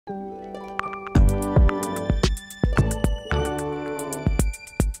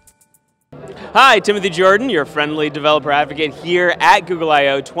Hi, Timothy Jordan, your friendly developer advocate here at Google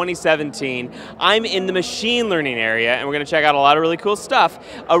I/O 2017. I'm in the machine learning area, and we're going to check out a lot of really cool stuff.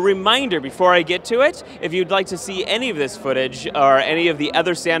 A reminder before I get to it, if you'd like to see any of this footage or any of the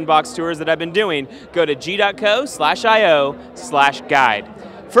other sandbox tours that I've been doing, go to g.co/io/guide.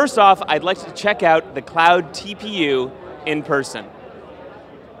 First off, I'd like to check out the Cloud TPU in person.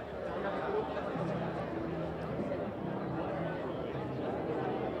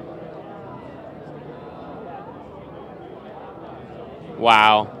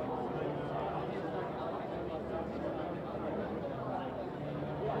 Wow.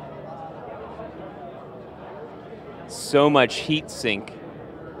 So much heat sink.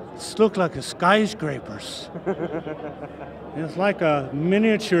 This looks like a skyscrapers. It's like a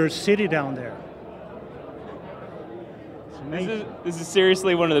miniature city down there. It's amazing. This is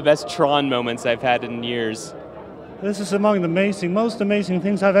seriously one of the best Tron moments I've had in years. This is among the most amazing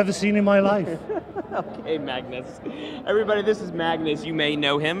things I've ever seen in my life. Okay, Magnus. Everybody, this is Magnus. You may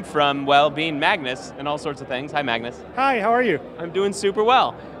know him from, well, being Magnus and all sorts of things. Hi, Magnus. Hi, how are you? I'm doing super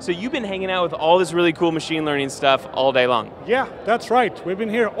well. So you've been hanging out with all this really cool machine learning stuff all day long. Yeah, that's right. We've been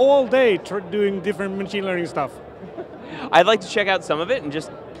here all day doing different machine learning stuff. I'd like to check out some of it and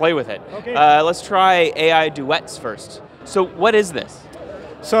just play with it. Okay. Let's try AI duets first. So what is this?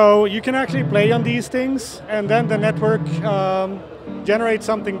 So you can actually play on these things, and then the network generates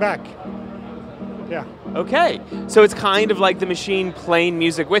something back. Yeah. Okay, so it's kind of like the machine playing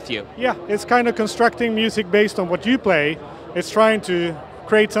music with you. Yeah, it's kind of constructing music based on what you play. It's trying to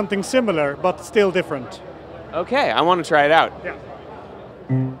create something similar, but still different. Okay, I want to try it out. Yeah.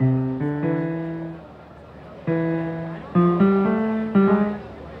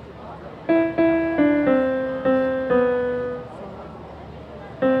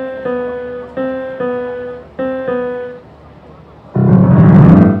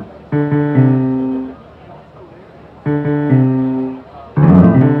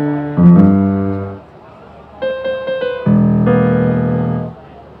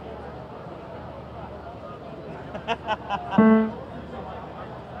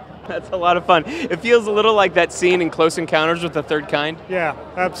 That's a lot of fun. It feels a little like that scene in Close Encounters with the Third Kind. Yeah,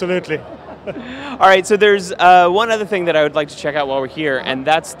 absolutely. All right, so there's one other thing that I would like to check out while we're here, and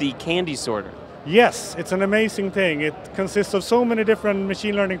that's the candy sorter. Yes, it's an amazing thing. It consists of so many different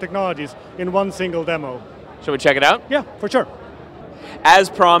machine learning technologies in one single demo. Shall we check it out? Yeah, for sure. As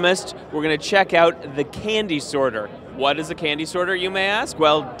promised, we're going to check out the candy sorter. What is a candy sorter, you may ask?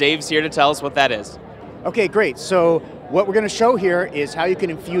 Well, Dave's here to tell us what that is. Okay, great. So what we're going to show here is how you can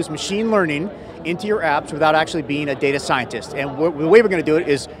infuse machine learning into your apps without actually being a data scientist. And the way we're going to do it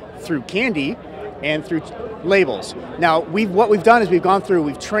is through candy and through labels. Now, what we've done is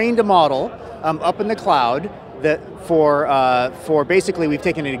we've trained a model up in the cloud that for basically we've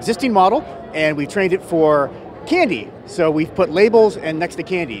taken an existing model and we've trained it for candy. So we've put labels and next to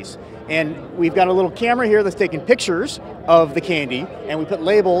candies. And we've got a little camera here that's taking pictures of the candy, and we put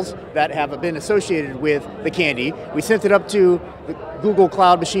labels that have been associated with the candy. We sent it up to the Google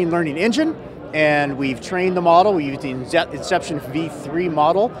Cloud Machine Learning Engine, and we've trained the model. We used the Inception v3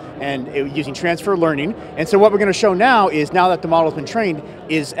 model, and using transfer learning. And so what we're going to show now is, now that the model's been trained,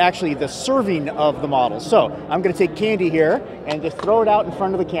 is actually the serving of the model. So I'm going to take candy here and just throw it out in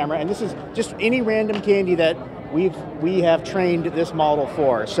front of the camera, and this is just any random candy that we have trained this model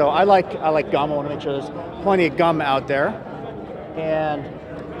for. So I like gum. I want to make sure there's plenty of gum out there. And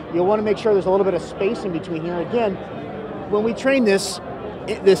you'll want to make sure there's a little bit of space in between here. Again, when we train this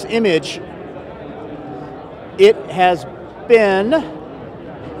image, it has been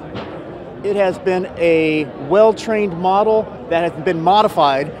a well-trained model that has been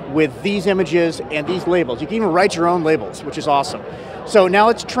modified with these images and these labels. You can even write your own labels, which is awesome. So now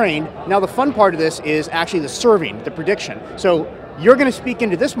it's trained. Now the fun part of this is actually the serving, the prediction. So you're going to speak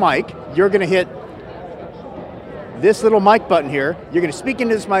into this mic, you're going to hit this little mic button here, you're going to speak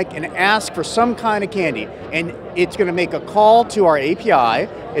into this mic and ask for some kind of candy. And it's going to make a call to our API,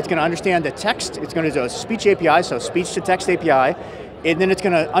 it's going to understand the text, it's going to do a speech API, so speech to text API, and then it's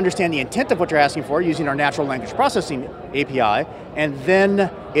going to understand the intent of what you're asking for using our natural language processing API, and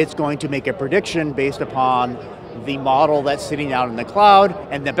then it's going to make a prediction based upon the model that's sitting out in the cloud.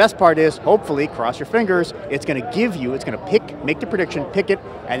 And the best part is, hopefully, cross your fingers, it's going to make the prediction, pick it,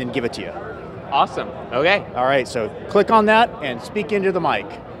 and then give it to you. Awesome, okay. All right, so click on that and speak into the mic.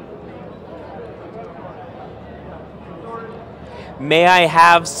 May I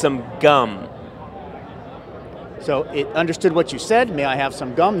have some gum? So it understood what you said, may I have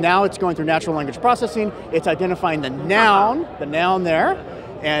some gum? Now it's going through natural language processing, it's identifying the noun there,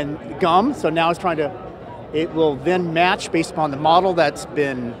 and gum, so now it's trying to, it will then match based upon the model that's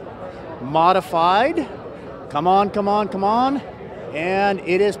been modified. Come on, come on, come on. And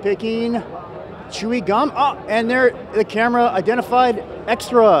it is picking chewy gum. Oh, and there the camera identified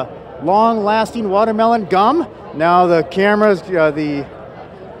extra long-lasting watermelon gum. Now the camera's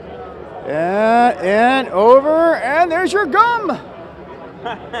and over, and there's your gum.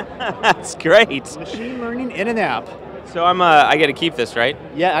 That's great. Machine learning in an app. So I get to keep this, right?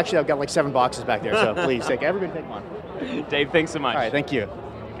 Yeah, actually I've got like 7 boxes back there, so please everybody take one. Dave, thanks so much. All right, thank you.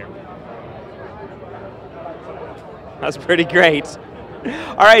 That's pretty great.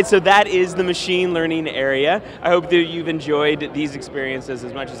 All right, so that is the machine learning area. I hope that you've enjoyed these experiences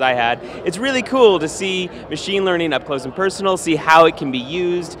as much as I had. It's really cool to see machine learning up close and personal, see how it can be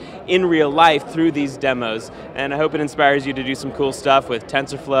used in real life through these demos. And I hope it inspires you to do some cool stuff with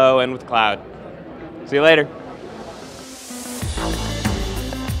TensorFlow and with cloud. See you later.